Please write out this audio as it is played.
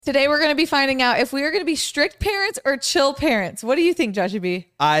Today we're going to be finding out if we are going to be strict parents or chill parents. What do you think, Joshy B?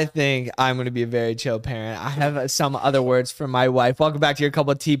 I think I'm going to be a very chill parent. I have some other words from my wife. Welcome back to your Cup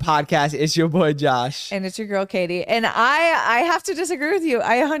of Tea podcast. It's your boy Josh. And it's your girl Katie. And I have to disagree with you.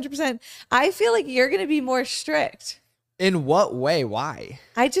 I 100%. I feel like you're going to be more strict. In what way? Why?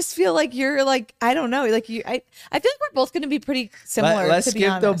 I just feel like you're like, I don't know. Like you, I feel like we're both going to be pretty similar. Let's to be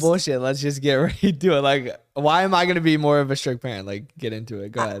skip the honest. bullshit. Let's just get ready to do it. Like, why am I going to be more of a strict parent? Like, get into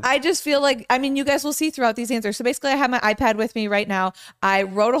it. Go ahead. I just feel like, I mean, you guys will see throughout these answers. So basically, I have my iPad with me right now. I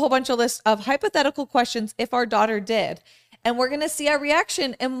wrote a whole bunch of lists of hypothetical questions if our daughter did. And we're going to see our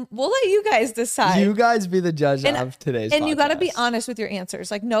reaction and we'll let you guys decide. You guys be the judge of today's And podcast. you got to be honest with your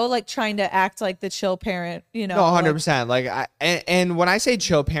answers. Like, no, like trying to act like the chill parent, you know. No, 100%. And when I say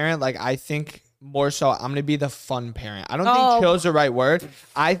chill parent, like, I think more so I'm going to be the fun parent. I don't think chill is the right word.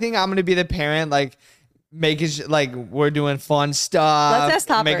 I think I'm going to be the parent, like, making like we're doing fun stuff. Let's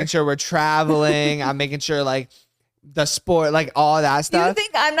ask making sure we're traveling. I'm making sure, like, the sport, like all that stuff. You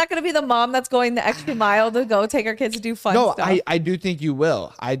think I'm not going to be the mom that's going the extra mile to go take our kids to do fun stuff? No, I do think you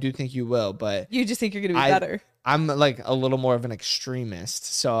will. I do think you will, but you just think you're going to be better. I'm like a little more of an extremist,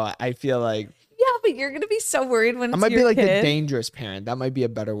 so I feel like but you're going to be so worried when it's I might your be like kid. the dangerous parent. That might be a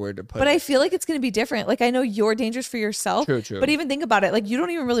better word to put But it. I feel like it's going to be different. Like, I know you're dangerous for yourself. True. But even think about it. Like, you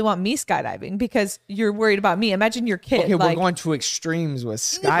don't even really want me skydiving because you're worried about me. Imagine your kid. Okay, like, we're going to extremes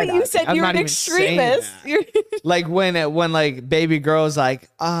with but skydiving. you said I'm you're not an even saying extremist. that. Like when like baby girl's like,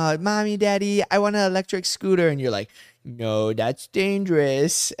 mommy, daddy, I want an electric scooter, and you're like, no, that's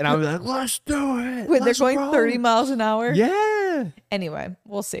dangerous. And I'm like, let's do it. Wait, they're Let's going roll. 30 miles an hour? Yeah. Anyway,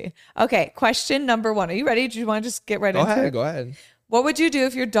 we'll see. Okay, question number 1. Are you ready? Do you want to just get right into it? Go ahead. What would you do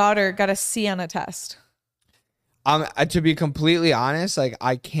if your daughter got a C on a test? To be completely honest, like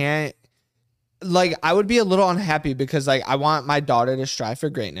I can't, like I would be a little unhappy because like I want my daughter to strive for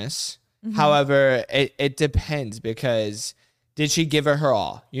greatness. Mm-hmm. However, it depends because did she give it her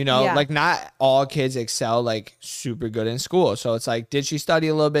all? You know, Yeah. like not all kids excel like super good in school. So it's like, did she study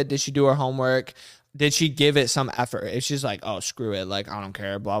a little bit? Did she do her homework? Did she give it some effort? If she's like, oh, screw it, like I don't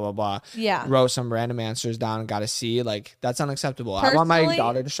care, blah, blah, blah. Yeah. Wrote some random answers down and got a C, like that's unacceptable. I want my Personally,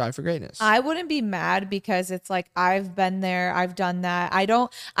 daughter to strive for greatness. I wouldn't be mad because it's like I've been there, I've done that. I feel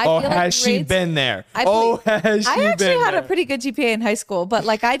like has she grades- been there? I Has she I actually been had there? a pretty good GPA in high school, but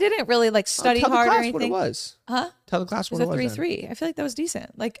like I didn't really like study Tell the hard or class anything. what it was. Huh? Tell the class It what was it a was. 3.3. I feel like that was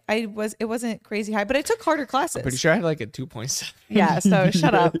decent. Like it wasn't crazy high, but I took harder classes. Pretty sure I had like a 2.7. Yeah, so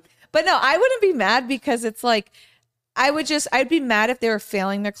shut up. But no, I wouldn't be mad because it's like I'd be mad if they were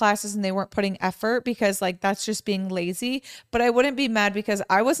failing their classes and they weren't putting effort because like that's just being lazy. But I wouldn't be mad because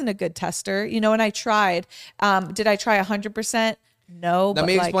I wasn't a good tester, you know, and I tried. Did I try 100%? No. Let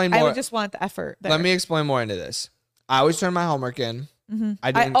me explain I more. would just want the effort there. Let me explain more into this. I always turn my homework in. Mm-hmm.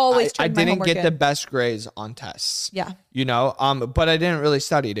 I always I turned my didn't homework get in. the best grades on tests. Yeah. You know, but I didn't really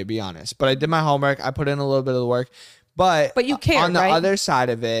study, to be honest. But I did my homework. I put in a little bit of the work. But you care, on the right? other side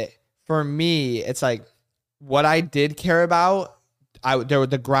of it, for me, it's like what I did care about.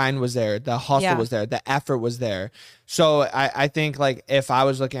 The grind was there, the hustle was there, the effort was there. So I think like if I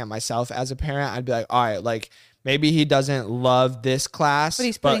was looking at myself as a parent, I'd be like, all right, like maybe he doesn't love this class,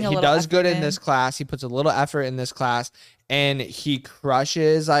 but he he does good in this class. He puts a little effort in this class, and he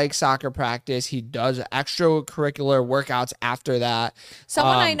crushes like soccer practice. He does extracurricular workouts after that.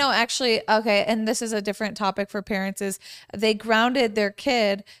 Someone I know actually, okay, and this is a different topic for parents, is they grounded their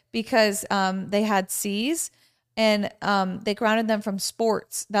kid because they had C's. And they grounded them from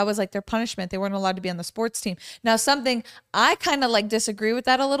sports. That was like their punishment. They weren't allowed to be on the sports team. Now, something I kind of like disagree with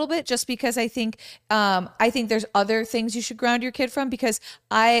that a little bit, just because I think there's other things you should ground your kid from, because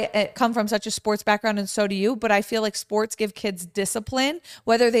I come from such a sports background and so do you, but I feel like sports give kids discipline,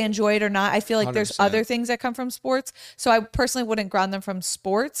 whether they enjoy it or not. I feel like there's 100%. other things that come from sports. So I personally wouldn't ground them from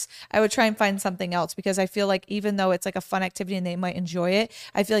sports. I would try and find something else, because I feel like even though it's like a fun activity and they might enjoy it,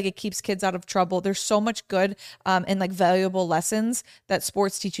 I feel like it keeps kids out of trouble. There's so much good and like valuable lessons that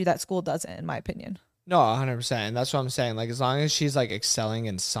sports teach you that school doesn't, in my opinion. No, 100%. And that's what I'm saying. Like, as long as she's like excelling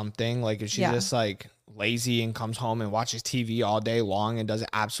in something, like if she's just like lazy and comes home and watches TV all day long and does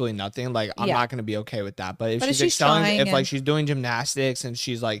absolutely nothing, like I'm not going to be okay with that. But if she's excelling, if like she's doing gymnastics and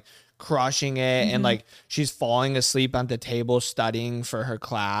she's like crushing it and like she's falling asleep at the table studying for her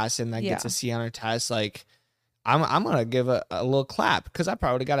class and like gets a C on her test, like I'm gonna give a little clap, because I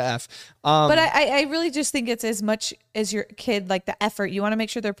probably got an F. But I really just think it's as much as your kid, like the effort. You want to make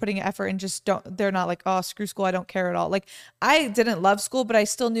sure they're putting effort and just they're not like, oh, screw school, I don't care at all. Like I didn't love school, but I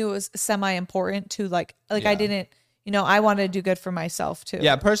still knew it was semi-important to like I didn't, you know, I wanted to do good for myself too.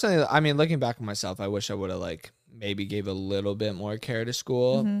 Yeah, personally, I mean, looking back on myself, I wish I would have like maybe gave a little bit more care to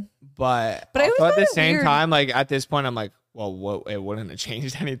school. Mm-hmm. But I also at the same weird. time, like at this point, I'm like, well, it wouldn't have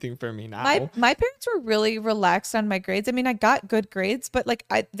changed anything for me now. My parents were really relaxed on my grades. I mean, I got good grades, but like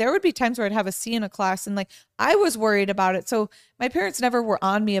there would be times where I'd have a C in a class and like I was worried about it. So my parents never were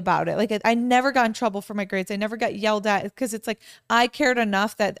on me about it. Like I never got in trouble for my grades. I never got yelled at because it's like I cared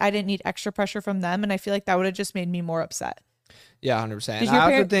enough that I didn't need extra pressure from them. And I feel like that would have just made me more upset. Yeah,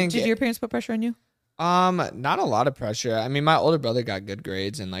 100%. Did your parents put pressure on you? Not a lot of pressure. I mean, my older brother got good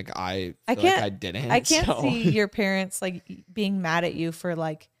grades, and like I didn't. I can't see your parents like being mad at you for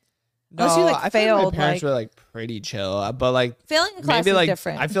like. No, unless you like failed. Like my parents were like pretty chill, but like failing in class maybe is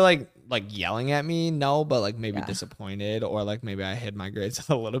different. I feel like yelling at me, no, but like maybe disappointed, or like maybe I hid my grades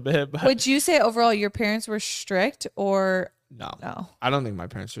a little bit. But would you say overall your parents were strict or no? I don't think my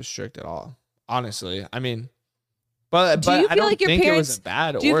parents were strict at all. Honestly, I mean. But do you feel like your parents, it was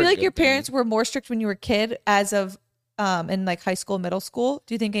bad. Do you feel like your parents were more strict when you were a kid as of in like high school, middle school?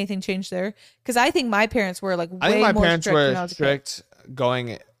 Do you think anything changed there? Because I think my parents were like way more strict. I think my parents were strict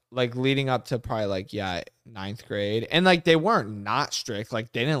going like leading up to probably like ninth grade, and like they weren't not strict.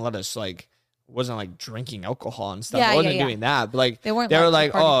 Like they didn't let us like wasn't like drinking alcohol and stuff. I wasn't doing that. But like they were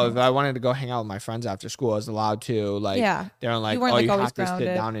like, oh, if I wanted to go hang out with my friends after school, I was allowed to. Like they were like, oh, you have to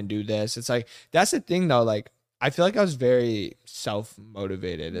sit down and do this. It's like that's the thing though. Like I feel like I was very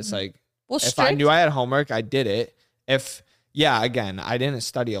self-motivated. It's like, if I knew I had homework, I did it. Again, I didn't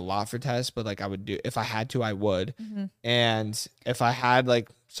study a lot for tests, but like I would do, if I had to, I would. Mm-hmm. And if I had like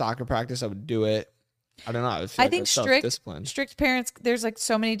soccer practice, I would do it. I don't know. I think strict parents, there's like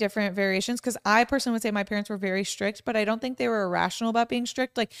so many different variations because I personally would say my parents were very strict, but I don't think they were irrational about being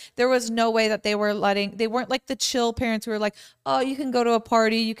strict. Like there was no way that they weren't like the chill parents who were like, oh, you can go to a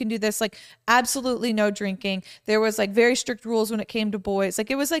party, you can do this, like absolutely no drinking. There was like very strict rules when it came to boys.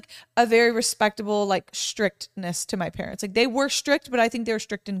 Like it was like a very respectable like strictness to my parents. Like they were strict, but I think they were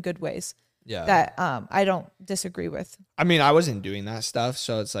strict in good ways. Yeah. That I don't disagree with. I mean, I wasn't doing that stuff,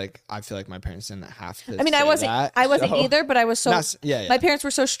 so it's like I feel like my parents didn't have to. I mean, I wasn't either, but I was so my parents were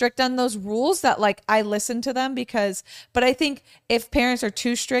so strict on those rules that like I listened to them but I think if parents are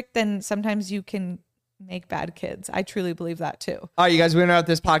too strict, then sometimes you can make bad kids. I truly believe that too. All right, you guys, we're gonna interrupt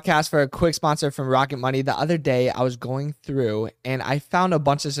this podcast for a quick sponsor from Rocket Money. The other day I was going through and I found a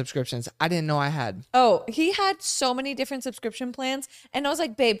bunch of subscriptions I didn't know I had. Oh, he had so many different subscription plans and I was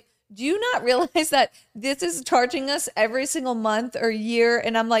like, babe, do you not realize that this is charging us every single month or year?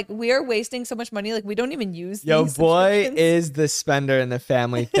 And I'm like, we are wasting so much money. Like we don't even use Yo, boy is the spender in the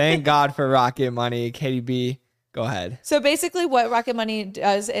family. Thank God for Rocket Money. KDB, go ahead. So basically what Rocket Money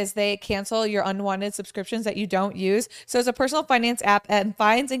does is they cancel your unwanted subscriptions that you don't use. So it's a personal finance app and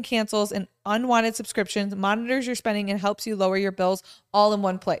finds and cancels an unwanted subscriptions, monitors your spending, and helps you lower your bills all in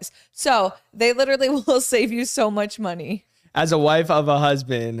one place. So they literally will save you so much money. As a wife of a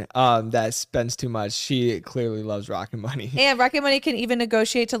husband that spends too much, she clearly loves Rocket Money. And Rocket Money can even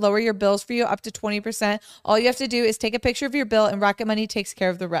negotiate to lower your bills for you up to 20%. All you have to do is take a picture of your bill and Rocket Money takes care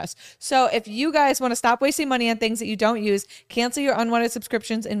of the rest. So if you guys want to stop wasting money on things that you don't use, cancel your unwanted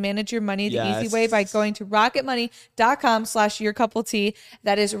subscriptions and manage your money the easy way by going to rocketmoney.com/yourcupoftea.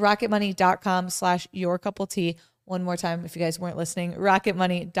 That is rocketmoney.com/yourcupoftea. One more time, if you guys weren't listening,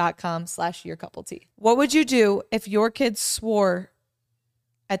 rocketmoney.com/yourcupoftea. What would you do if your kids swore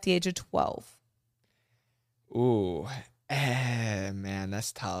at the age of 12? Ooh, man,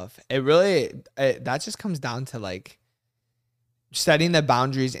 that's tough. That just comes down to like setting the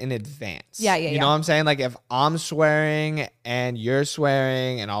boundaries in advance. Yeah. You know what I'm saying? Like if I'm swearing and you're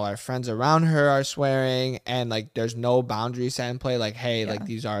swearing and all our friends around her are swearing and like there's no boundaries set in play, like, hey, like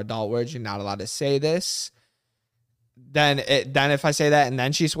these are adult words, you're not allowed to say this. Then if I say that and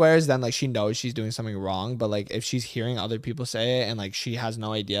then she swears, then like she knows she's doing something wrong. But like if she's hearing other people say it and like she has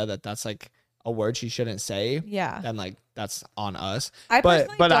no idea that that's like a word she shouldn't say, then like that's on us. I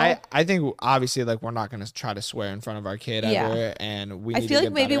think obviously like we're not gonna try to swear in front of our kid ever, and I feel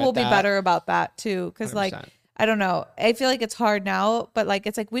like maybe we'll be better about that too, because like I don't know. I feel like it's hard now, but like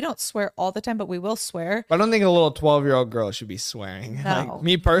it's like we don't swear all the time, but we will swear. But I don't think a little 12-year-old girl should be swearing. No. Like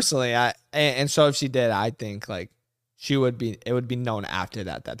me personally, and so if she did, I think like. It would be known after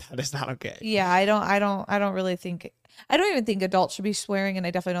that is not okay. Yeah, I don't even think adults should be swearing, and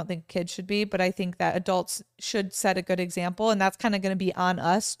I definitely don't think kids should be, but I think that adults should set a good example, and that's kind of going to be on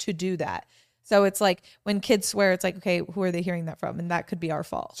us to do that. So it's like when kids swear, it's like, okay, who are they hearing that from? And that could be our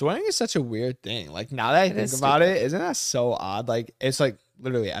fault. Swearing is such a weird thing. Like now that I think about it, isn't that so odd? Like it's like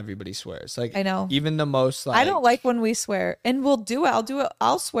literally everybody swears. Like, I know. Even the most like, I don't like when we swear, and we'll do it. I'll do it.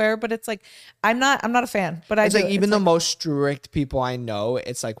 I'll swear, but it's like I'm not a fan. But it's like even the most strict people I know,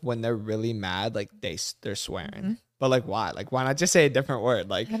 it's like when they're really mad, like they're swearing. Mm-hmm. But like why? Like why not just say a different word?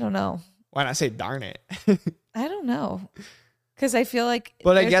 Like I don't know. Why not say darn it? I don't know. Because I feel like.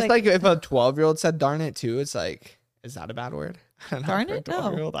 But I guess like if a 12-year-old said darn it too, it's like, is that a bad word? I don't know. Darn it?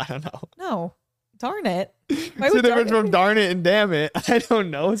 No. I don't know. No. Darn it. What's the difference from darn it and damn it? I don't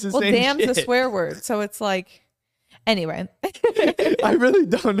know. It's the same damn's shit. a swear word. So it's like, anyway. I really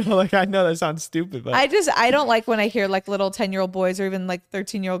don't know. Like, I know that sounds stupid, but I don't like when I hear like little 10-year-old boys or even like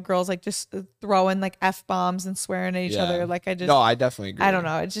 13-year-old girls like just throwing like F-bombs and swearing at each other. Like No, I definitely agree. I don't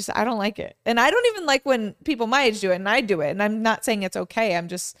know. It's just, I don't like it. And I don't even like when people my age do it and I do it. And I'm not saying it's okay.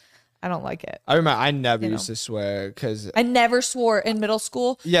 I don't like it. I remember I never used to swear because I never swore in middle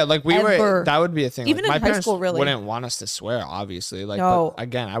school. Yeah, like that would be a thing. Even like, in high school, really wouldn't want us to swear, obviously. Like, no. But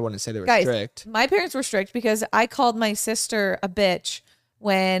again, I wouldn't say they were strict. My parents were strict because I called my sister a bitch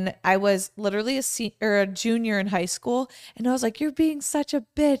when I was literally a junior in high school, and I was like, "You're being such a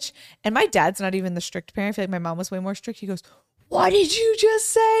bitch." And my dad's not even the strict parent. I feel like my mom was way more strict. He goes, "What did you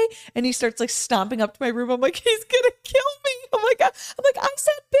just say?" And he starts like stomping up to my room. I'm like, he's gonna kill me. I'm like, I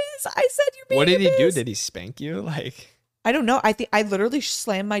said biz. I said you're being. What did he do? Did he spank you? Like, I don't know. I think I literally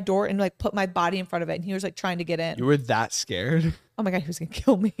slammed my door and like put my body in front of it, and he was like trying to get in. You were that scared? Oh my God, he was gonna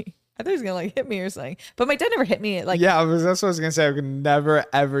kill me. I thought he was gonna like hit me or something. But my dad never hit me. Like, yeah, that's what I was gonna say. I could never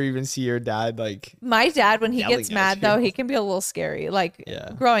ever even see your dad like. My dad, when he gets mad though, he can be a little scary. Like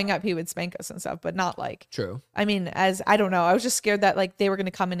growing up, he would spank us and stuff, but not like. True. I mean, I don't know. I was just scared that like they were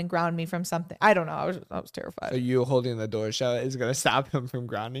gonna come in and ground me from something. I don't know. I was terrified. So you holding the door shut is gonna stop him from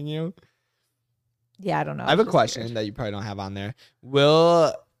grounding you? Yeah, I don't know. I have a question that you probably don't have on there.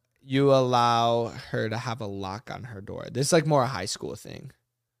 Will you allow her to have a lock on her door? This is like more a high school thing.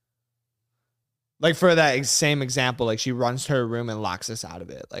 Like for that same example, like she runs to her room and locks us out of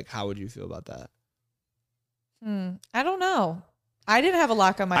it. Like, how would you feel about that? I don't know. I didn't have a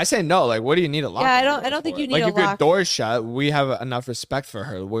lock on my. I say no. Like, what do you need a lock? Yeah, I don't think you need a lock. Like, if your door's shut, we have enough respect for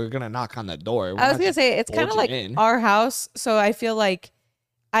her. We're gonna knock on the door. I was gonna say it's kind of like our house, so I feel like.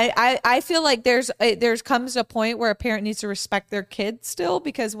 I feel like there's comes a point where a parent needs to respect their kids still,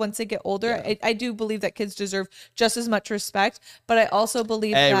 because once they get older, I do believe that kids deserve just as much respect. But I also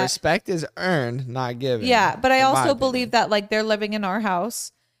believe that respect is earned, not given. Yeah, but I also believe that like they're living in our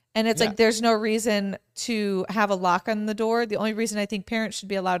house, and it's like there's no reason to have a lock on the door. The only reason I think parents should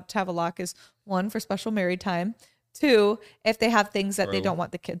be allowed to have a lock is 1, for special married time, 2, if they have things that they don't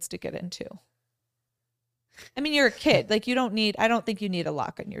want the kids to get into. I mean, you're a kid. Like, I don't think you need a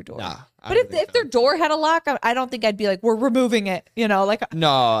lock on your door. Nah, but if their door had a lock, I don't think I'd be like, we're removing it, like,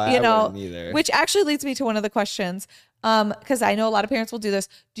 no, I wouldn't either. Which actually leads me to one of the questions. Because I know a lot of parents will do this.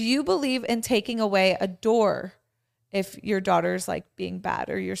 Do you believe in taking away a door if your daughter's like being bad,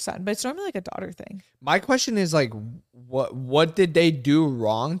 or your son? But it's normally like a daughter thing. My question is like, what did they do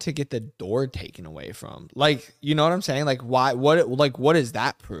wrong to get the door taken away from? Like, you know what I'm saying? Like, why? What does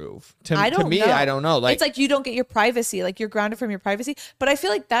that prove? To me, I don't know. Like, it's like you don't get your privacy. Like, you're grounded from your privacy. But I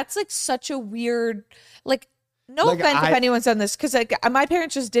feel like that's like such a weird. Like, no offense if anyone's done this, because like my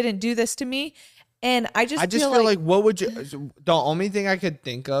parents just didn't do this to me. And I just feel like what would you, the only thing I could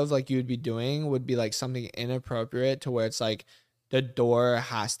think of like you would be doing would be like something inappropriate, to where it's like the door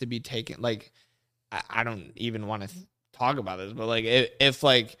has to be taken. Like, I don't even want to talk about this, but like if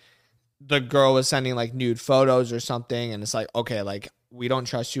like the girl was sending like nude photos or something, and it's like, okay, like we don't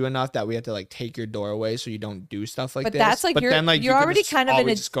trust you enough that we have to like take your door away so you don't do stuff like this. But that's like, you're already kind of in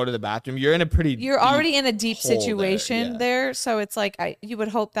a, just go to the bathroom. You're already in a deep situation there. So it's like, you would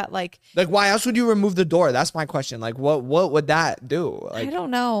hope that like why else would you remove the door? That's my question. Like what would that do? Like, I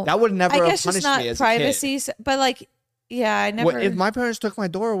don't know. That would never have punished me as privacy, a kid. But like, yeah, I never. If my parents took my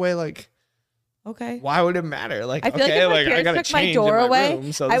door away, like, okay, why would it matter? Like, I feel like if my parents took my door away,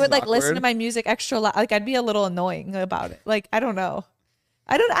 room, so I would like listen to my music extra loud. Like, I'd be a little annoying about it. Like, I don't know.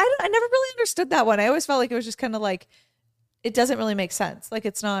 I never really understood that one. I always felt like it was just kind of like, it doesn't really make sense. Like,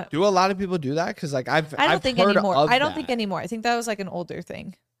 it's not. Do a lot of people do that? Because like I don't think anymore. I don't think anymore. I think that was like an older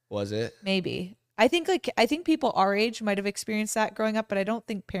thing. Was it? Maybe. I think people our age might have experienced that growing up, but I don't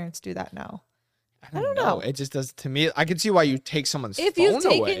think parents do that now. I don't know. It just does to me. I can see why you take someone's phone away. If you've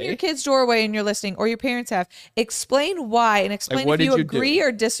taken your kid's door away and you're listening, or your parents have, explain why, and explain if you agree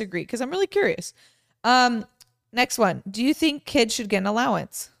or disagree, because I'm really curious. Next one. Do you think kids should get an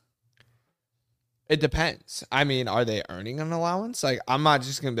allowance? It depends. I mean, are they earning an allowance? Like, I'm not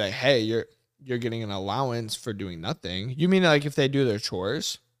just gonna be like, hey, you're getting an allowance for doing nothing. You mean like if they do their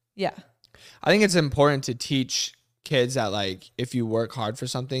chores? Yeah. I think it's important to teach kids that like if you work hard for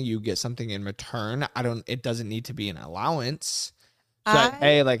something, you get something in return. It doesn't need to be an allowance. So like,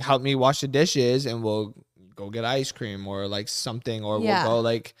 hey, like help me wash the dishes and we'll go get ice cream or like something, or we'll go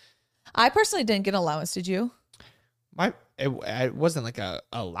like. I personally didn't get an allowance. Did you? It wasn't like a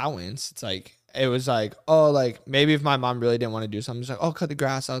allowance. It's like, it was like, oh, like maybe if my mom really didn't want to do something, it's like, oh, cut the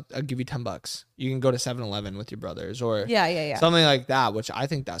grass, I'll give you $10. You can go to 7-Eleven with your brothers, or something like that, which I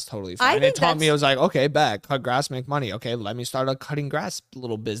think that's totally fine. And it taught me, it was like, okay, bet, cut grass, make money. Okay, let me start a cutting grass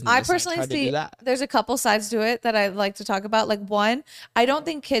little business. I personally see there's a couple sides to it that I like to talk about. Like, one, I don't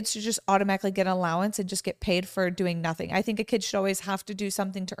think kids should just automatically get an allowance and just get paid for doing nothing. I think a kid should always have to do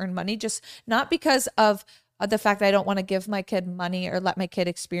something to earn money, just not because of the fact that I don't want to give my kid money or let my kid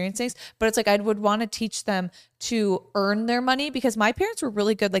experience things, but it's like I would want to teach them to earn their money, because my parents were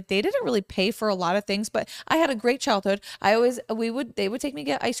really good. Like, they didn't really pay for a lot of things, but I had a great childhood. They would take me to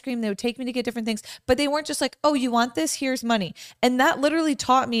get ice cream. They would take me to get different things, but they weren't just like, oh, you want this? Here's money. And that literally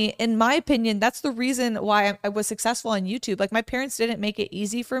taught me, in my opinion, that's the reason why I was successful on YouTube. Like, my parents didn't make it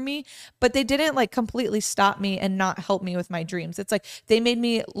easy for me, but they didn't like completely stop me and not help me with my dreams. It's like they made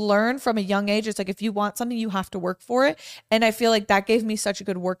me learn from a young age. It's like, if you want something, you have to work for it. And I feel like that gave me such a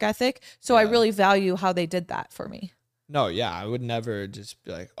good work ethic. So I really value how they did that for me. No, yeah, I would never just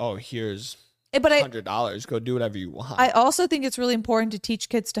be like, oh, here's $100, go do whatever you want. I also think it's really important to teach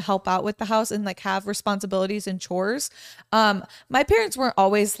kids to help out with the house and like have responsibilities and chores. My parents weren't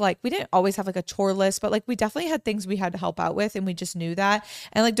always like, we didn't always have like a chore list, but like we definitely had things we had to help out with, and we just knew that.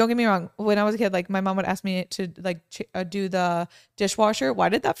 And like, don't get me wrong, when I was a kid, like my mom would ask me to like do the dishwasher. Why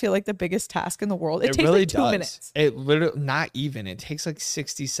did that feel like the biggest task in the world? It takes really like 2 minutes. It literally, not even, it takes like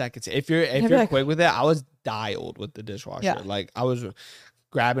 60 seconds. If you're quick with it, I was dialed with the dishwasher. Yeah. Like I was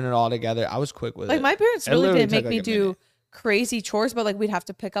grabbing it all together. I was quick with it. Like my parents really didn't make me do crazy chores, but like we'd have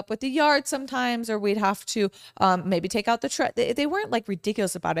to pick up with the yard sometimes, or we'd have to maybe take out the trash. They weren't like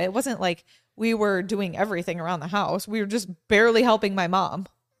ridiculous about it. It wasn't like we were doing everything around the house. We were just barely helping my mom.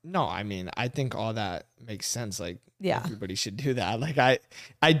 No, I mean, I think all that makes sense. Like, everybody should do that. Like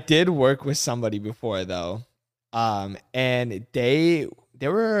I did work with somebody before though. And they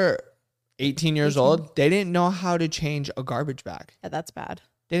were 18 years old. They didn't know how to change a garbage bag. Yeah, that's bad.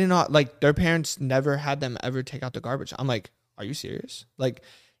 They didn't know, like their parents never had them ever take out the garbage. I'm like, are you serious? Like,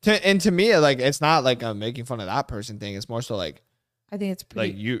 to me, like, it's not like I'm making fun of that person thing. It's more so like, I think it's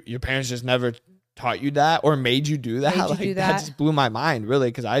pretty, like your parents just never taught you that or made you do that. That just blew my mind, really,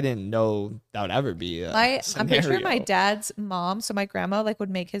 because I didn't know that would ever be I'm pretty sure my dad's mom, so my grandma, like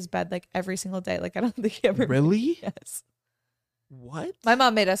would make his bed like every single day. Like I don't think he ever really. Yes. What? My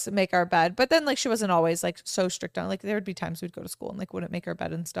mom made us make our bed, but then like she wasn't always like so strict on, like there would be times we'd go to school and like wouldn't make our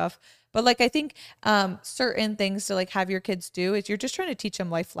bed and stuff. But like I think certain things to like have your kids do is you're just trying to teach them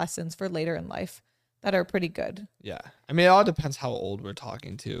life lessons for later in life that are pretty good. Yeah. I mean, it all depends how old we're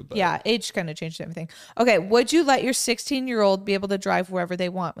talking to. But yeah, age kind of changed everything. Okay. Would you let your 16-year-old be able to drive wherever they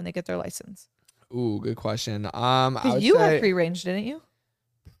want when they get their license? Ooh, good question. You had free range, didn't you?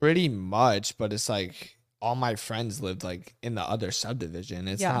 Pretty much, but it's like all my friends lived like in the other subdivision.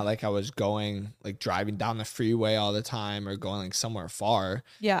 It's not like I was going like driving down the freeway all the time or going like somewhere far.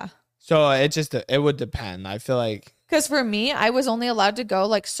 Yeah. So it would depend. I feel like, because for me, I was only allowed to go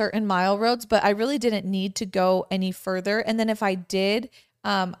like certain mile roads, but I really didn't need to go any further. And then if I did,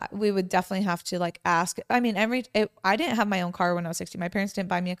 we would definitely have to like ask. I mean, I didn't have my own car when I was 16. My parents didn't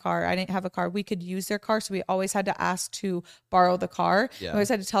buy me a car. I didn't have a car. We could use their car. So we always had to ask to borrow the car. Yeah. We always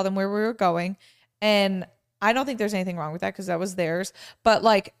had to tell them where we were going. And I don't think there's anything wrong with that because that was theirs. But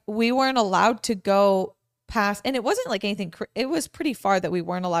like we weren't allowed to go past, and it wasn't like anything, it was pretty far that we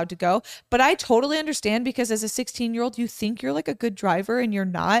weren't allowed to go. But I totally understand, because as a 16-year-old, you think you're like a good driver and you're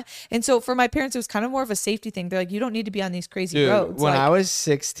not. And so for my parents, it was kind of more of a safety thing. They're like, you don't need to be on these crazy roads. When I was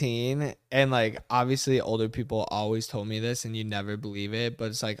 16, and like obviously older people always told me this and you never believe it, but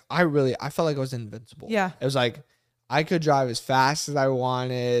it's like I felt like I was invincible. Yeah. It was like I could drive as fast as I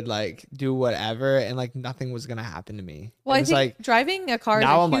wanted, like do whatever, and like nothing was gonna happen to me. Well, I think like driving a car is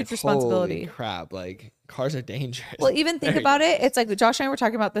a huge responsibility. Holy crap, like cars are dangerous. Well, even think about it. It's like Josh and I were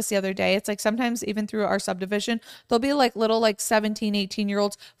talking about this the other day. It's like sometimes even through our subdivision, there'll be like little like 17,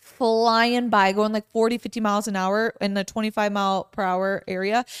 18-year-olds flying by, going like 40, 50 miles an hour in the 25 mile per hour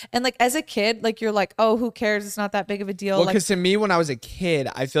area. And like as a kid, like you're like, oh, who cares? It's not that big of a deal. Well, because to me, when I was a kid,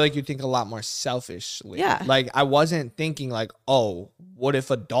 I feel like you think a lot more selfishly. Yeah. Like I wasn't thinking like, oh, what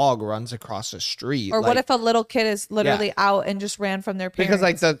if a dog runs across the street? Or like, what if a little kid is literally out and just ran from their parents?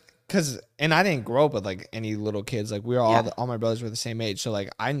 Because like and I didn't grow up with like any little kids. Like we were all my brothers were the same age. So like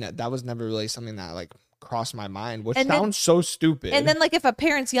that was never really something that like crossed my mind, which sounds so stupid. And then like if a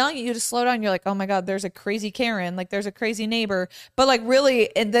parent's yelling at you to slow down, you're like, oh my God, there's a crazy Karen, like there's a crazy neighbor. But like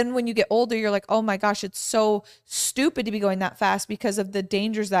really, and then when you get older, you're like, oh my gosh, it's so stupid to be going that fast because of the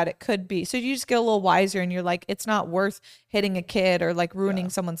dangers that it could be. So you just get a little wiser and you're like, it's not worth hitting a kid or like ruining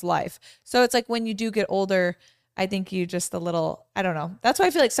someone's life. So it's like when you do get older, I think you just I don't know. That's why I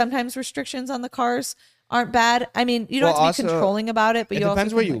feel like sometimes restrictions on the cars aren't bad. I mean, you don't have to be controlling about it, but it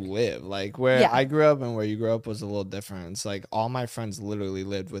depends where you live. Like where I grew up and where you grew up was a little different. It's like all my friends literally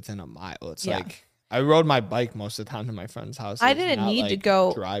lived within a mile. It's like I rode my bike most of the time to my friend's house. I didn't need to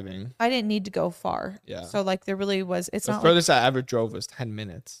go driving. I didn't need to go far. Yeah. So like there really was. It's the not furthest I ever drove was 10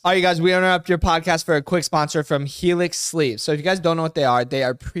 minutes. All right, you guys, we interrupt your podcast for a quick sponsor from Helix Sleep. So if you guys don't know what they are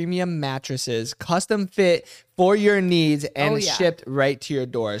premium mattresses, custom fit for your needs and shipped right to your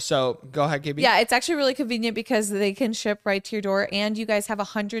door. So go ahead, KB. Yeah, it's actually really convenient because they can ship right to your door, and you guys have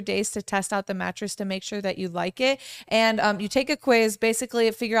 100 days to test out the mattress to make sure that you like it. And you take a quiz,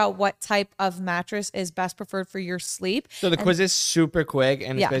 basically figure out what type of mattress is best preferred for your sleep. So the quiz is super quick,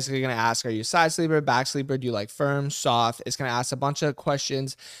 and it's basically going to ask, are you a side sleeper, back sleeper? Do you like firm, soft? It's going to ask a bunch of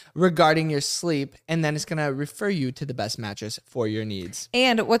questions regarding your sleep, and then it's going to refer you to the best mattress for your needs.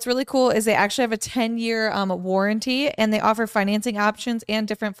 And what's really cool is they actually have a 10-year warranty, and they offer financing options and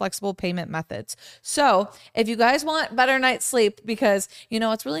different flexible payment methods. So if you guys want better night's sleep, because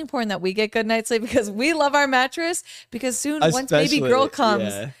it's really important that we get good night's sleep because we love our mattress, because soon once baby girl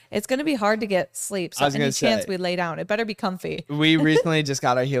comes, it's going to be hard to get sleep. So any chance we lay down, it better be comfy. We recently just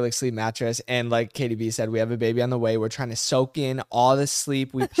got our Helix Sleep mattress, and like KDB said, we have a baby on the way. We're trying to soak in all the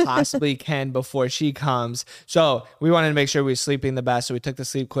sleep we possibly can before she comes. So we wanted to make sure we were sleeping the best. So we took the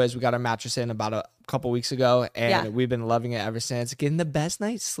sleep quiz. We got our mattress in about a couple weeks ago, and we've been loving it ever since. Getting the best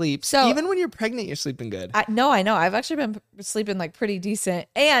night's sleep. So even when you're pregnant, you're sleeping good. I know. I've actually been sleeping like pretty decent.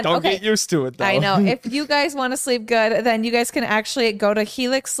 And don't get used to it though. I know. If you guys want to sleep good, then you guys can actually go to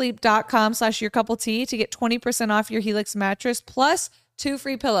helixsleep.com/yourcoupletea to get 20% off your Helix mattress plus 2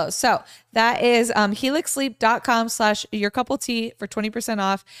 free pillows. So that is helixsleep.com/yourcoupletea for 20%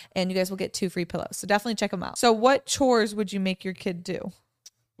 off, and you guys will get 2 free pillows. So definitely check them out. So what chores would you make your kid do?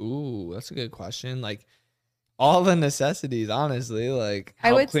 Ooh, that's a good question. Like all the necessities, honestly, like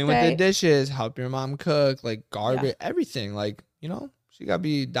help clean with the dishes, help your mom cook, like garbage, everything. Like, she got to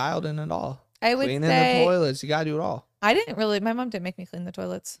be dialed in it all. I would cleaning the toilets. You got to do it all. My mom didn't make me clean the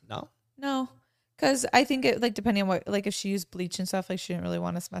toilets. No. Because I think it, like, depending on what, like, if she used bleach and stuff, like, she didn't really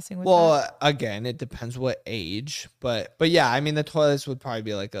want us messing with that. Again, it depends what age. But yeah, I mean, the toilets would probably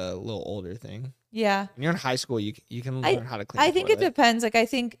be, like, a little older thing. Yeah. When you're in high school, you can learn how to clean I think it depends. Like, I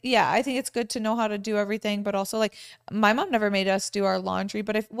think it's good to know how to do everything. But also, like, my mom never made us do our laundry.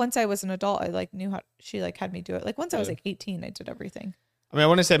 But once I was an adult, I, like, knew how, she, like, had me do it. Like, once I was, like, 18, I did everything. I mean, I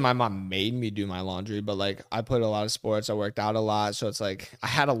wouldn't say my mom made me do my laundry, but like I played a lot of sports. I worked out a lot. So it's like I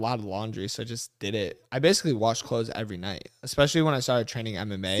had a lot of laundry. So I just did it. I basically washed clothes every night, especially when I started training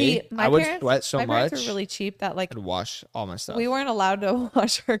MMA. See, I would sweat so much. My parents were really cheap that like I'd wash all my stuff. We weren't allowed to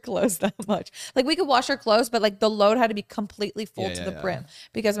wash our clothes that much. Like we could wash our clothes, but like the load had to be completely full to the brim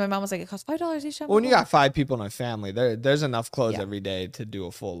because my mom was like, it costs $5 each time. Well, when you got 5 people in a family, there's enough clothes every day to do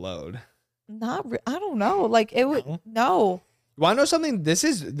a full load. I don't know. Like it would, no. Want to know something? This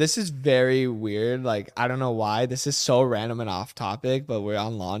is very weird. Like, I don't know why. This is so random and off topic, but we're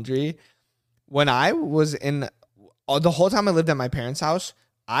on laundry. When I was the whole time I lived at my parents' house,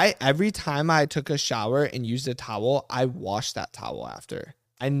 every time I took a shower and used a towel, I washed that towel after.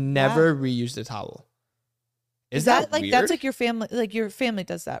 I never reused a towel. Is that like weird? That's like your family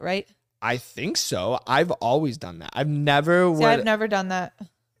does that, right? I think so. I've always done that. I've never done that.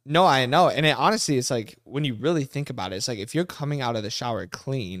 No, I know. And honestly, it's like when you really think about it, it's like if you're coming out of the shower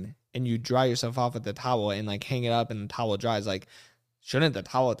clean and you dry yourself off with the towel and like hang it up and the towel dries, like shouldn't the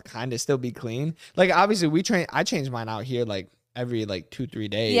towel kind of still be clean? Like obviously I change mine out here like every like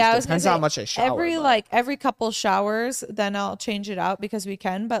 2-3 days. Yeah, it depends how much I shower. Every couple showers, then I'll change it out because we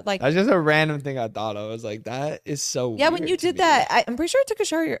can. But like that's just a random thing I thought of. I was like, that is so weird. Yeah, when you did that, I'm pretty sure I took a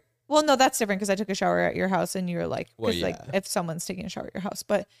shower. Well, no, that's different because I took a shower at your house and you were like, like if someone's taking a shower at your house,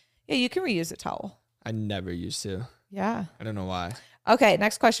 but yeah, you can reuse a towel. I never used to. Yeah. I don't know why. Okay,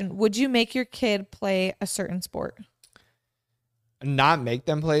 next question. Would you make your kid play a certain sport? Not make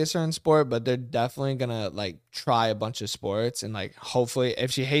them play a certain sport, but they're definitely gonna like try a bunch of sports and like hopefully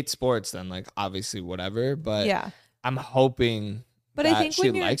if she hates sports, then like obviously whatever. But yeah, I'm hoping. But I think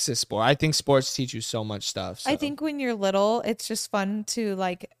she likes this sport. I think sports teach you so much stuff. So. I think when you're little, it's just fun to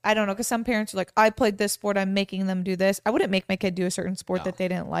like, I don't know, because some parents are like, I played this sport, I'm making them do this. I wouldn't make my kid do a certain sport that they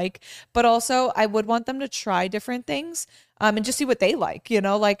didn't like. But also I would want them to try different things and just see what they like,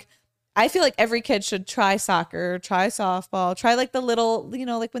 like I feel like every kid should try soccer, try softball, try like the little,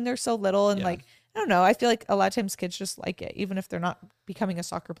 like when they're so little and like, I don't know. I feel like a lot of times kids just like it, even if they're not becoming a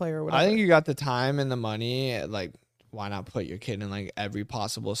soccer player or whatever. I think you got the time and the money. Like, why not put your kid in like every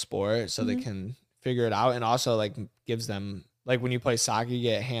possible sport so they can figure it out? And also like gives them, like when you play soccer, you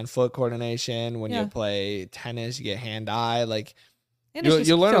get hand-foot coordination. When you play tennis, you get hand-eye. Like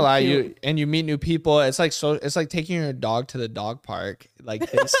you learn a lot. Cute. You meet new people. It's like taking your dog to the dog park. Like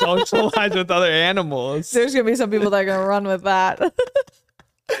they socialize with other animals. There's gonna be some people that are gonna run with that.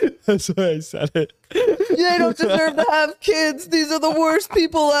 That's why I said it. They don't deserve to have kids. These are the worst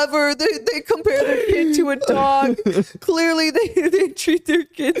people ever. They compare their kid to a dog. Clearly, they treat their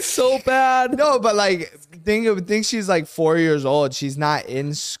kids so bad. No, but like, think she's like 4 years old. She's not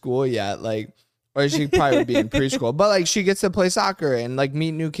in school yet. Like, or she probably would be in preschool. But like, she gets to play soccer and like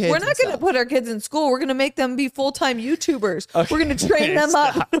meet new kids. We're not going to put our kids in school. We're going to make them be full-time YouTubers. Okay. We're going to train them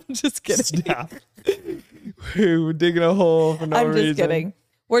up. I'm just kidding. Stop. We're digging a hole for no reason. I'm just kidding.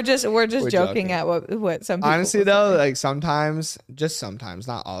 We're just joking at what some people honestly though, like sometimes,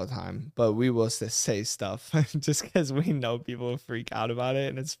 not all the time, but we will say stuff just because we know people will freak out about it,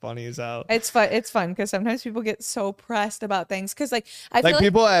 and it's funny as hell. It's fun because sometimes people get so pressed about things because like I feel like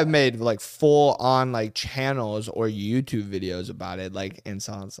people have made like full on like channels or YouTube videos about it, like, and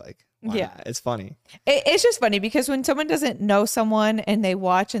sounds like. Yeah, it's funny. It's just funny because when someone doesn't know someone and they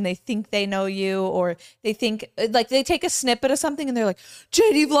watch and they think they know you, or they think like they take a snippet of something and they're like,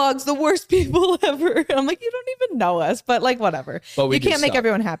 JD Vlogs, the worst people ever. And I'm like, you don't even know us, but like whatever. But you can't make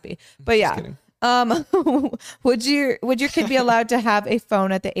everyone happy. But yeah. Would your kid be allowed to have a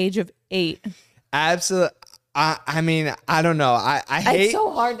phone at the age of 8? Absolutely. I mean, I don't know. I hate. It's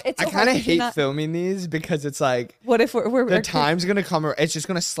so hard. I kind of hate filming these because it's like, what if we're the time's gonna come? It's just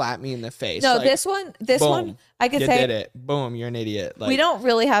gonna slap me in the face. No, like, this one, I could say, you did it. Boom, you're an idiot. Like, we don't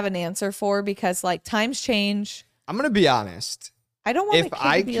really have an answer for because like times change. I'm gonna be honest. I don't want. If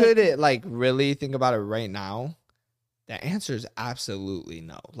I could like really think about it right now, the answer is absolutely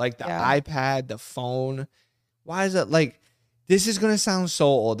no. Like the iPad, the phone. Why is it like? This is going to sound so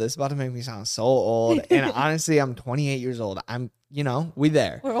old. This is about to make me sound so old. And honestly, I'm 28 years old. We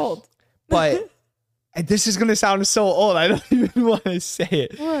there. We're old. But this is going to sound so old. I don't even want to say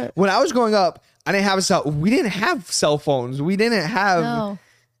it. What? When I was growing up, we didn't have cell phones. We didn't have,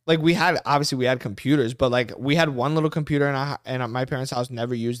 like we had computers, but like we had one little computer in my parents' house,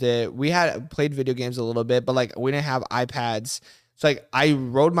 never used it. We had played video games a little bit, but like we didn't have iPads. So like I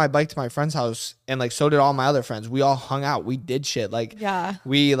rode my bike to my friend's house and like so did all my other friends. We all hung out. We did shit. Like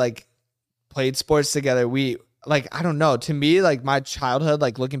we like played sports together. We like, I don't know. To me, like my childhood,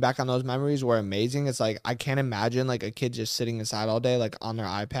 like looking back on those memories were amazing. It's like I can't imagine like a kid just sitting inside all day like on their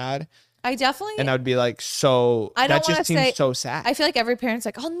iPad. I definitely, and I would be like, so I don't that just seems so sad. I feel like every parent's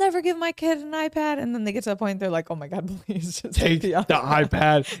like, I'll never give my kid an iPad, and then they get to the point they're like, oh my god, please just take the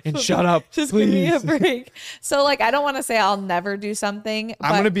iPad and shut up, just please. Give me a break. So like, I don't want to say I'll never do something.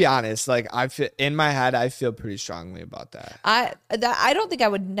 I'm gonna be honest. Like I feel in my head, I feel pretty strongly about that. I don't think I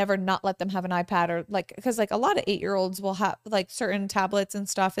would never not let them have an iPad, or like, because like a lot of 8-year-olds will have like certain tablets and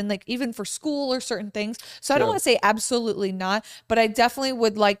stuff, and like even for school or certain things. So I don't want to say absolutely not, but I definitely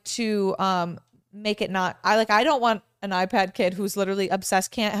would like to make it not. I don't want an iPad kid who's literally obsessed,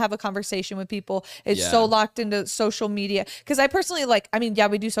 can't have a conversation with people, is so locked into social media. Because I personally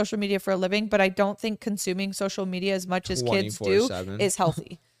we do social media for a living, but I don't think consuming social media as much as kids do is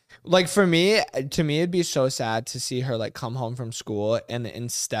healthy. Like to me, it'd be so sad to see her like come home from school and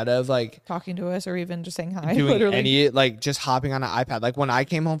instead of like talking to us or even just saying hi, doing any like just hopping on an iPad. Like when I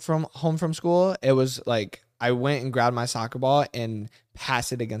came home from school, it was like I went and grabbed my soccer ball and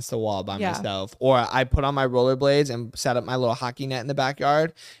passed it against the wall by myself. Or I put on my rollerblades and set up my little hockey net in the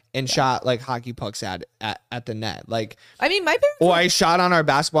backyard and shot like hockey pucks at the net. Like, I mean, my parents. Or I shot on our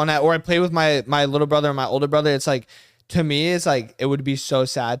basketball net, or I played with my little brother and my older brother. It's like, to me, it's like, it would be so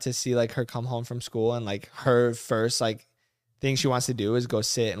sad to see like her come home from school and like her first like thing she wants to do is go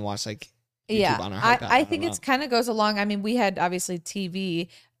sit and watch like YouTube on her iPad. I think it's kind of goes along. I mean, we had obviously TV,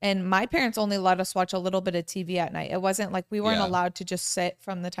 and my parents only let us watch a little bit of TV at night. It wasn't like we weren't allowed to just sit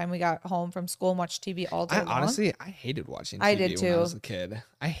from the time we got home from school and watch TV all day long. Honestly, I hated watching TV I did too. when I was a kid.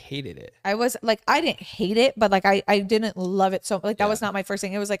 I hated it. I was like, I didn't hate it, but like I didn't love it. So like that was not my first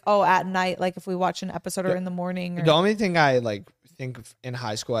thing. It was like, oh, at night, like if we watch an episode or in the morning. The only thing I like think in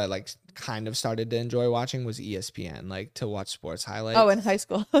high school I like kind of started to enjoy watching was ESPN, like to watch sports highlights. Oh, in high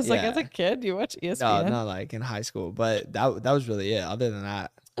school. I was like, as a kid, you watch ESPN? No, not like in high school, but that was really it. Other than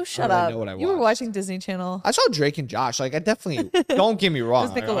that, oh, shut up. You were watching Disney Channel. I saw Drake and Josh. Like I definitely, don't get me wrong,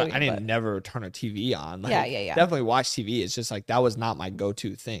 I didn't never turn a TV on. Like, yeah. Definitely watch TV. It's just like that was not my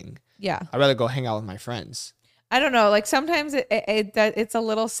go-to thing. Yeah. I'd rather go hang out with my friends. I don't know. Like sometimes it's a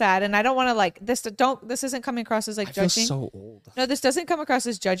little sad, and I don't want to like this. This isn't coming across as like I judging. feel so old. No, this doesn't come across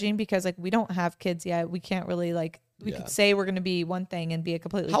as judging because like we don't have kids yet. We can't really like we could say we're gonna be one thing and be a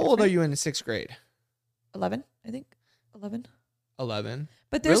completely. How different. old are you in the 6th grade? 11, I think. 11. 11.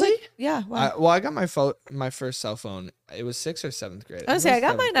 But there's really? like yeah. Wow. I got my first cell phone. It was 6th or 7th grade. I was say I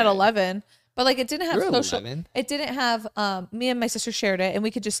got mine at 11. But like it didn't have social. 11? It didn't have. Me and my sister shared it, and we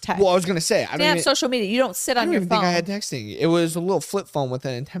could just text. Well, I was gonna say I didn't have social media. You don't sit on your phone. Think I had texting. It was a little flip phone with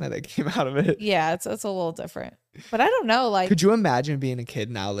an antenna that came out of it. Yeah, it's a little different. But I don't know. Like, could you imagine being a kid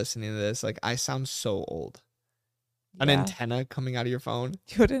now listening to this? Like, I sound so old. An antenna coming out of your phone.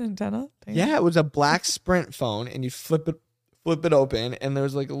 You had an antenna? Dang. Yeah, it was a black Sprint phone, and you flip it open, and there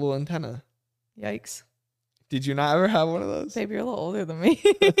was like a little antenna. Yikes. Did you not ever have one of those? Babe, you're a little older than me.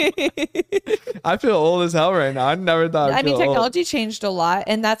 I feel old as hell right now. I never thought. I mean, technology changed a lot,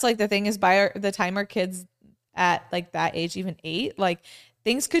 and that's like the thing is by the time our kids at like that age, even 8, like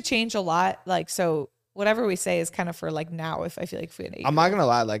things could change a lot. Like so, whatever we say is kind of for like now. If I feel like if we had 8, I'm not gonna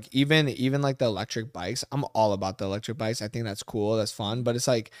lie. Like even like the electric bikes, I'm all about the electric bikes. I think that's cool. That's fun. But it's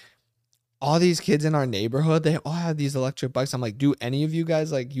like all these kids in our neighborhood, they all have these electric bikes. I'm like, do any of you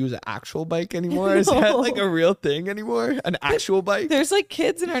guys like use an actual bike anymore? No. Is that like a real thing anymore? An actual bike? There's like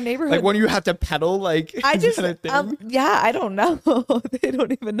kids in our neighborhood. Like when you have to pedal, like I just, yeah, I don't know. They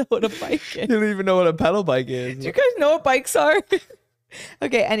don't even know what a bike is. They don't even know what a pedal bike is. Do you guys know what bikes are?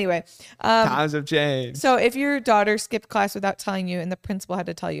 Okay, anyway. Times have changed. So if your daughter skipped class without telling you and the principal had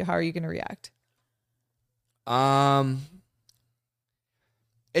to tell you, how are you going to react?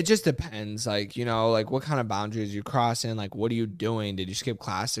 It just depends, like, you know, like what kind of boundaries you crossing, like what are you doing? Did you skip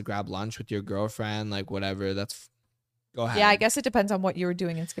class to grab lunch with your girlfriend? Like whatever, go ahead. Yeah, I guess it depends on what you were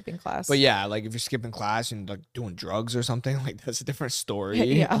doing in skipping class. But yeah, like if you're skipping class and like doing drugs or something, like that's a different story.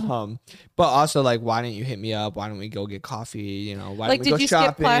 Yeah. But also like, why didn't you hit me up? Why don't we go get coffee? You know, why like don't we go did you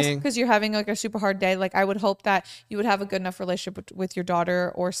shopping? skip class because you're having like a super hard day? Like I would hope that you would have a good enough relationship with your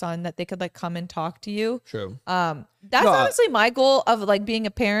daughter or son that they could like come and talk to you. True. That's honestly my goal of like being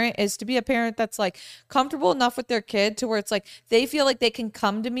a parent is to be a parent that's like comfortable enough with their kid to where it's like they feel like they can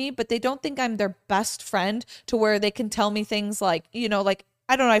come to me, but they don't think I'm their best friend to where they can tell me things like, you know, like,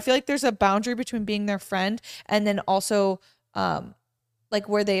 I don't know. I feel like there's a boundary between being their friend and then also like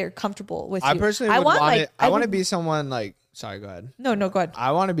where they are comfortable with you. I personally I want to be someone like, sorry, go ahead. No, go ahead.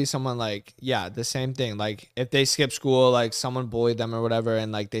 I want to be someone like, yeah, the same thing. Like if they skip school, like someone bullied them or whatever,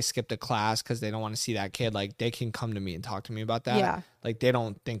 and like they skipped a class because they don't want to see that kid, like they can come to me and talk to me about that. Yeah. Like they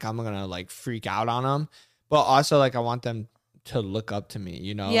don't think I'm going to like freak out on them. But also like I want them to look up to me,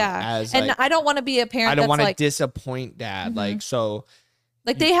 you know? Yeah. As, and like, I don't want to be a parent I don't want to like, disappoint dad. Mm-hmm. Like, so...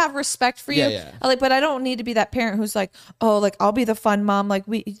 Like they have respect for you. Yeah. Like, but I don't need to be that parent who's like, oh, like I'll be the fun mom. Like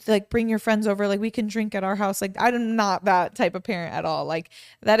we like bring your friends over. Like we can drink at our house. Like I'm not that type of parent at all. Like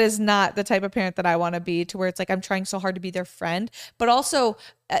that is not the type of parent that I want to be to where it's like, I'm trying so hard to be their friend, but also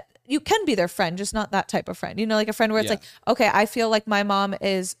you can be their friend, just not that type of friend, you know, like a friend where it's like, okay, I feel like my mom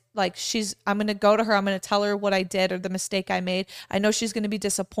is like, I'm going to go to her. I'm going to tell her what I did or the mistake I made. I know she's going to be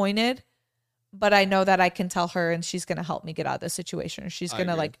disappointed, but I know that I can tell her and she's going to help me get out of this situation. She's going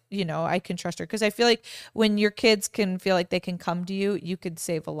to like, you know, I can trust her. Cause I feel like when your kids can feel like they can come to you, you could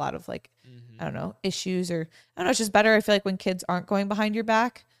save a lot of like, I don't know, issues or I don't know. It's just better. I feel like when kids aren't going behind your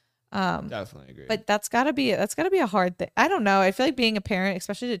back. Definitely agree. But that's gotta be a hard thing. I don't know. I feel like being a parent,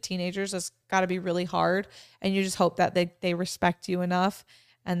 especially to teenagers, has gotta be really hard. And you just hope that they respect you enough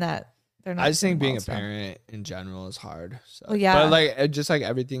and that they're not. I just think being a parent in general is hard. So. Well, yeah. But like just like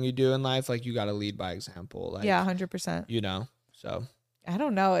everything you do in life, like you gotta lead by example. Like 100%. You know. So I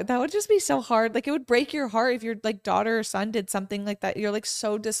don't know. That would just be so hard. Like it would break your heart if your like daughter or son did something like that. You're like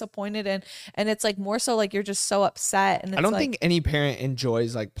so disappointed and it's like more so like you're just so upset. And it's I don't think any parent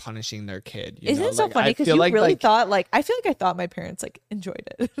enjoys like punishing their kid. Isn't it so funny? Because you really thought like I feel like I thought my parents like enjoyed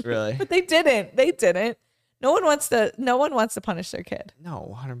it. Really? But they didn't. They didn't. No one wants to punish their kid.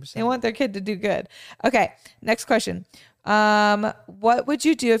 No, 100%. They want their kid to do good. Okay, next question. What would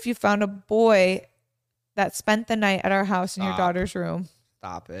you do if you found a boy that spent the night at our house in your daughter's room?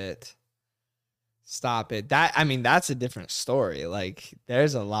 Stop it. That's a different story. Like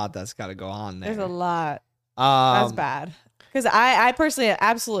there's a lot that's got to go on there. There's a lot. That's bad. Because I personally,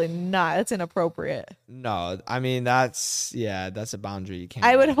 absolutely not. It's inappropriate. No, I mean, that's a boundary you can't.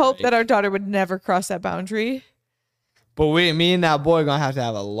 I would hope that our daughter would never cross that boundary. But me and that boy are going to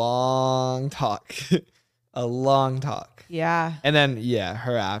have a long talk. A long talk. Yeah. And then,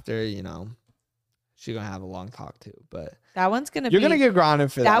 her after, you know, she's going to have a long talk too. But that one's going to You're going to get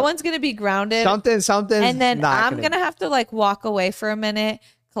grounded for that. That one's going to be grounded. Something. And then I'm going to have to like walk away for a minute.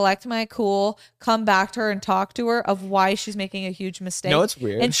 collect my cool, come back to her and talk to her of why she's making a huge mistake. No, it's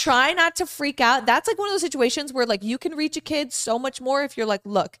weird. And try not to freak out. That's like one of those situations where like you can reach a kid so much more if you're like,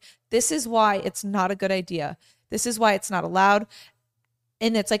 look, this is why it's not a good idea. This is why it's not allowed.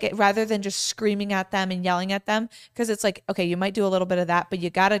 And it's like, rather than just screaming at them and yelling at them, because it's like, okay, you might do a little bit of that, but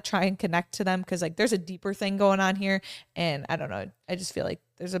you got to try and connect to them because like there's a deeper thing going on here. And I don't know. I just feel like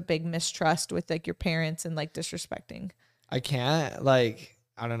there's a big mistrust with like your parents and like disrespecting. I can't like,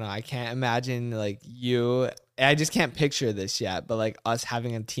 I don't know. I can't imagine like you, I just can't picture this yet, but like us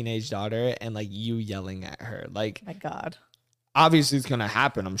having a teenage daughter and like you yelling at her. Like, my God. Obviously it's going to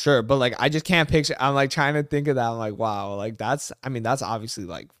happen, I'm sure. But like, I just can't picture. I'm like trying to think of that. I'm like, wow, like that's obviously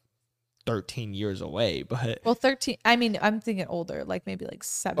like 13 years away. But well, 13, I mean, I'm thinking older, like maybe like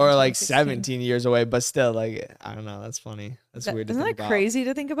 17. Or like 16. 17 years away. But still, like, I don't know. That's funny. That's weird to think about. Isn't that crazy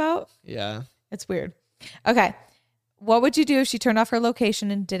to think about? Yeah. It's weird. Okay. What would you do if she turned off her location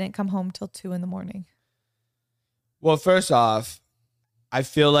and didn't come home till 2 a.m? Well, first off, I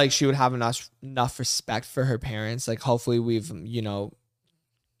feel like she would have enough respect for her parents. Like, hopefully we've,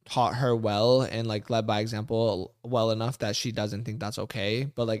 taught her well and like led by example well enough that she doesn't think that's okay.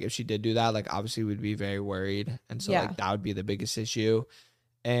 But like, if she did do that, like obviously we'd be very worried. And so like that would be the biggest issue.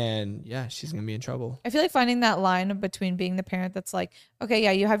 And yeah, she's going to be in trouble. I feel like finding that line between being the parent that's like, okay,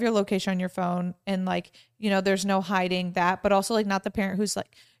 yeah, you have your location on your phone and like, there's no hiding that, but also like not the parent who's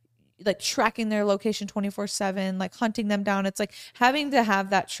like tracking their location 24/7, like hunting them down. It's like having to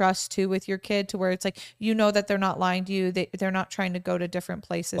have that trust too with your kid to where it's like, that they're not lying to you. They're not trying to go to different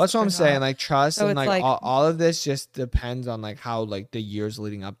places. That's what I'm saying. Like trust. So and like all of this just depends on like how like the years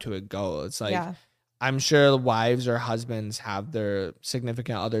leading up to it go. It's like, I'm sure wives or husbands have their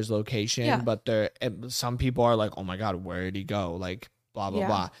significant other's location, but some people are like, oh my God, where did he go? Like blah, blah,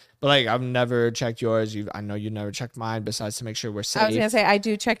 blah. But like, I've never checked yours. I know you never checked mine besides to make sure we're safe. I was going to say, I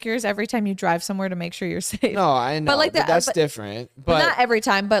do check yours every time you drive somewhere to make sure you're safe. No, I know. But like that's different. But not every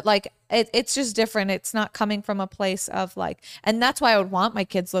time, but like it's just different. It's not coming from a place of like, and that's why I would want my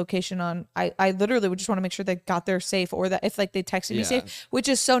kids' location on. I literally would just want to make sure they got there safe, or that if like they texted me safe, which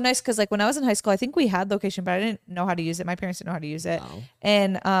is so nice. Cause like when I was in high school, I think we had location, but I didn't know how to use it. My parents didn't know how to use it. No.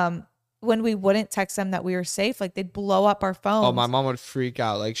 And, when we wouldn't text them that we were safe, like they'd blow up our phones. Oh, my mom would freak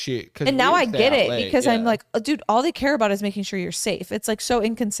out. Like and now I get it because I'm like, oh, dude, all they care about is making sure you're safe. It's like so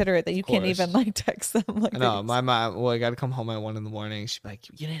inconsiderate that you can't even like text them. Like, I know my mom. Well, I got to come home at 1 a.m. She'd be like,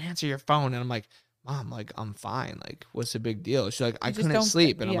 you didn't answer your phone, and I'm like, Mom, like I'm fine. Like, what's the big deal? She's like, I couldn't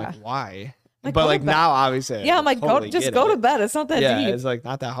sleep, and I'm like, why? Like, but like now, obviously, I'm like, go to bed. It's not that deep. It's like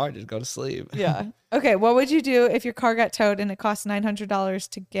not that hard. Just go to sleep. Yeah. Okay. What would you do if your car got towed and it cost $900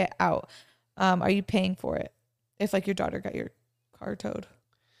 to get out? Are you paying for it if like your daughter got your car towed?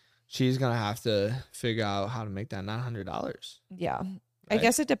 She's gonna have to figure out how to make that $900. Yeah. Right? I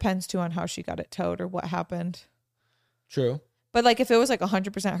guess it depends too on how she got it towed or what happened. True. But like if it was like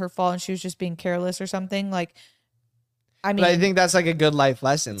 100% her fault and she was just being careless or something, like I mean, but I think that's like a good life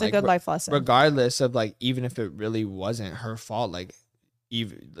lesson. It's like, a good life lesson. Regardless of like, even if it really wasn't her fault, like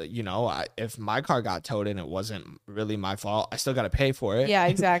even, if my car got towed and it wasn't really my fault, I still got to pay for it. Yeah,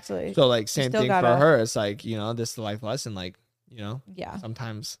 exactly. So like same thing for her. It's like, this is the life lesson. Like,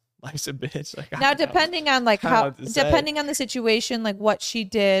 sometimes life's a bitch. Like, now, depending on like depending on the situation, like what she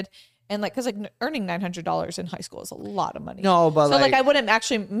did. And like, cause like earning $900 in high school is a lot of money. No, but so like I wouldn't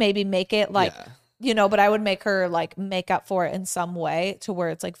actually maybe make it like, but I would make her like make up for it in some way to where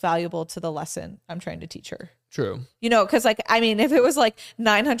it's like valuable to the lesson I'm trying to teach her. True. Cause like, I mean, if it was like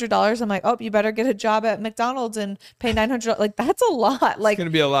 $900, I'm like, oh, you better get a job at McDonald's and pay $900. Like that's a lot. Like it's going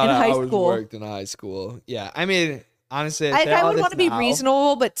to be a lot of hours worked in high school. Yeah. I mean, honestly, I would want to be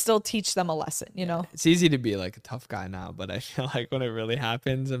reasonable, but still teach them a lesson, It's easy to be like a tough guy now, but I feel like when it really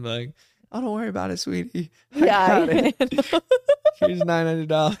happens, I'm like, oh, don't worry about it, sweetie. Yeah. Here's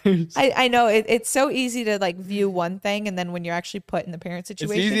 $900. I know it's so easy to like view one thing, and then when you're actually put in the parent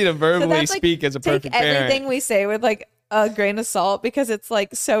situation, it's easy to verbally speak as a perfect parent. Everything we say with like a grain of salt, because it's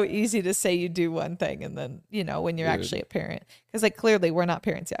like so easy to say you do one thing and then when you're actually a parent, because like clearly we're not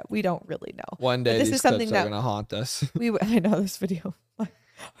parents yet, we don't really know. One day this is something that's gonna haunt us. I know this video.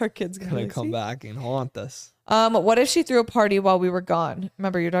 Our kid's gonna come back and haunt us. What if she threw a party while we were gone?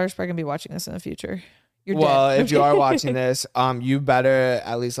 Remember, your daughter's probably gonna be watching this in the future. If you are watching this, you better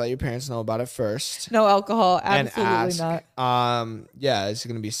at least let your parents know about it first. No alcohol, absolutely not. It's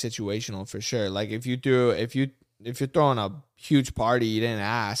gonna be situational for sure. Like if you're throwing a huge party, you didn't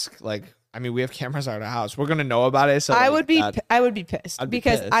ask. Like, I mean, we have cameras at our house. We're gonna know about it. So I would be pissed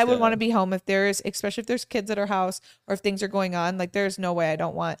because I would want to be home especially if there's kids at our house or if things are going on. Like, there's no way I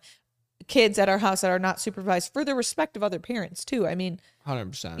don't want kids at our house that are not supervised for the respect of other parents too. I mean,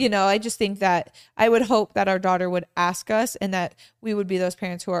 100%. You know, I just think that I would hope that our daughter would ask us and that we would be those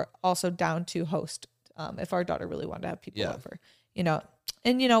parents who are also down to host if our daughter really wanted to have people over, you know.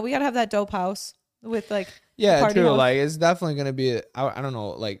 And, you know, we got to have that dope house with like, yeah, true. House. Like, it's definitely going to be, I don't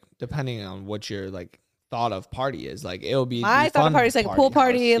know, like, depending on what your like thought of party is, like, it'll be my thought of party is like a pool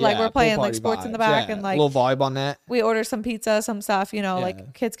party, like we're playing like sports in the back and like a little volleyball net. We order some pizza, some stuff, you know,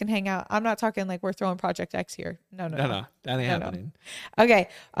 like kids can hang out. I'm not talking like we're throwing Project X here. No, that ain't happening. Okay.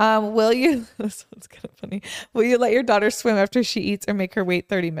 Will you, this one's kind of funny. Will you let your daughter swim after she eats or make her wait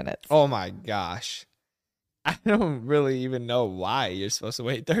 30 minutes? Oh my gosh. I don't really even know why you're supposed to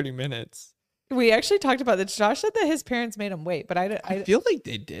wait 30 minutes. We actually talked about this. Josh said that his parents made him wait, but I feel like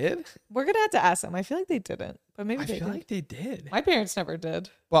they did. We're going to have to ask them. I feel like they didn't, but maybe they did. I feel like they did. My parents never did.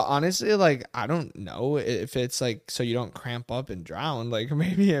 Well, honestly, like, I don't know if it's like so you don't cramp up and drown. Like,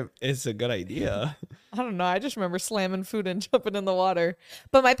 maybe it's a good idea. I don't know. I just remember slamming food and jumping in the water.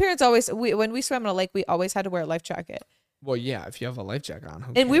 But my parents always, when we swam in a lake, we always had to wear a life jacket. Well, yeah, if you have a life jacket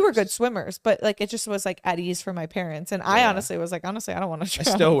on. And we were good swimmers, but like it just was like at ease for my parents. And I honestly was like, I don't want to drown.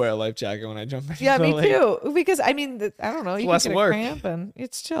 I still wear a life jacket when I jump in. Yeah, me too. Because I mean, I don't know. You less can get work. A cramp and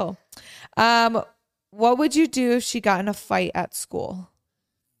it's chill. What would you do if she got in a fight at school?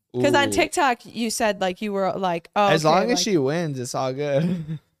 Because on TikTok, you said like you were like, oh, as long as she wins, it's all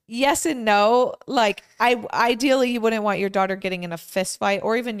good. Yes and no. Like ideally you wouldn't want your daughter getting in a fist fight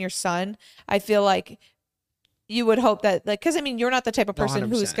or even your son. I feel like you would hope that, like, because I mean, you're not the type of person 100%.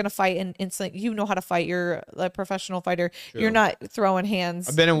 Who's going to fight and instantly, you know how to fight. You're a professional fighter. True. You're not throwing hands.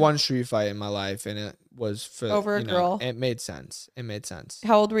 I've been in one street fight in my life, and it was for over a girl. It made sense.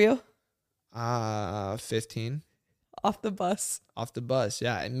 How old were you? 15. Off the bus.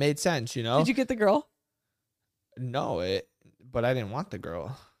 Yeah, it made sense. You know. Did you get the girl? No, but I didn't want the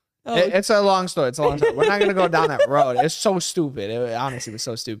girl. Oh. It's a long story. We're not gonna go down that road. It's so stupid. It honestly was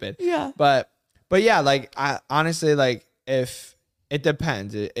so stupid. Yeah. But yeah, like I honestly like if it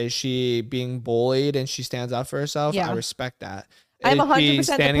depends. Is she being bullied and she stands up for herself? Yeah. I respect that. I'm 100%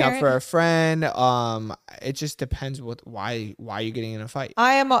 standing up for a friend. It just depends why you're getting in a fight.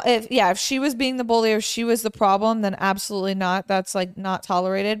 If she was being the bully or if she was the problem, then absolutely not. That's like not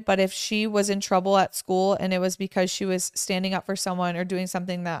tolerated. But if she was in trouble at school and it was because she was standing up for someone or doing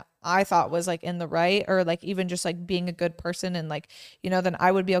something that I thought was like in the right, or like even just like being a good person and like, you know, then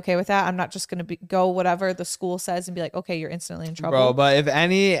I would be okay with that. I'm not just going to go whatever the school says and be like, okay, you're instantly in trouble. Bro, but if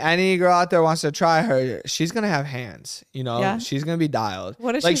any girl out there wants to try her, she's going to have hands, you know, yeah. She's going to be dialed.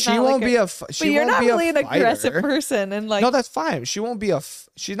 What if like she won't be a she you're won't not be really a an aggressive person and like, no, that's fine. She won't be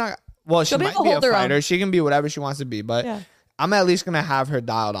she's not, well, she might be a fighter. She can be whatever she wants to be, but yeah. I'm at least gonna have her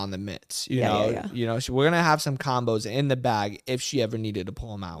dialed on the mitts. You know, we're gonna have some combos in the bag if she ever needed to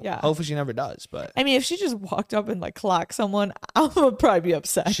pull them out. Yeah. Hopefully she never does. But I mean, if she just walked up and like clocked someone, I would probably be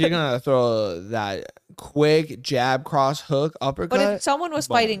upset. She's gonna throw that quick jab, cross hook, uppercut. But if someone was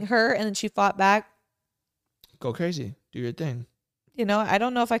fighting her and then she fought back, go crazy, do your thing. You know, I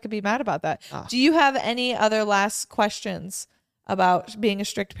don't know if I could be mad about that. Do you have any other last questions about being a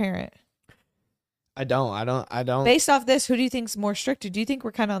strict parent? I don't. Based off this, who do you think's more strict? Do you think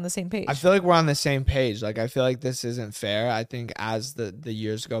we're kind of on the same page? I feel like we're on the same page. Like, I feel like this isn't fair. I think as the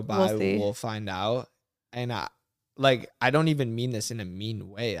years go by, we'll find out. And I don't even mean this in a mean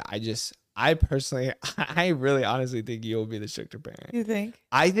way. I personally, I really honestly think you'll be the stricter parent. You think?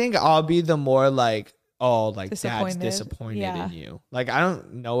 I think I'll be the more like, oh, like dad's disappointed in you. Like, I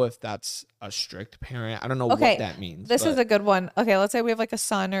don't know if that's a strict parent. I don't know what that means. This is a good one. Okay, let's say we have like a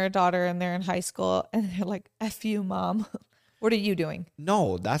son or a daughter and they're in high school and they're like, F you, mom. What are you doing?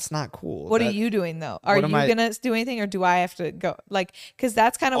 No, that's not cool. What are you doing though? Are you going to do anything or do I have to go? Like, because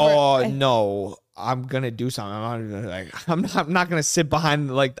that's kind of no, I'm going to do something. I'm not going to sit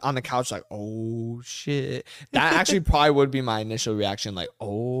behind like on the couch like, oh shit. That actually probably would be my initial reaction. Like,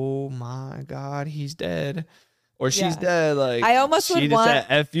 oh my God, he's dead. Or she's dead. Like, I almost would want said,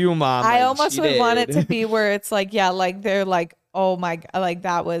 F you, mom. I almost would want it to be where it's like, yeah, like they're like, oh my God, like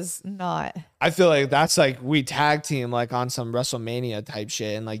that was not. I feel like that's like we tag team like on some WrestleMania type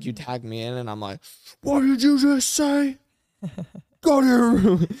shit. And like you tag me in and I'm like, what did you just say? Go to your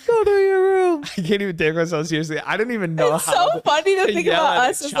room. Go to your room. I can't even take myself seriously. I don't even know it's how. It's so funny to think about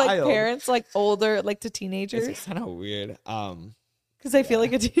us as like parents, like older, like to teenagers. It's kind of weird. Because I feel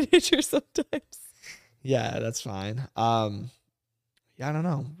like a teenager sometimes. Yeah, that's fine. Yeah, I don't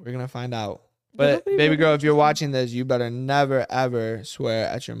know. We're gonna find out. But baby girl, if you're watching this, you better never ever swear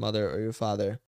at your mother or your father.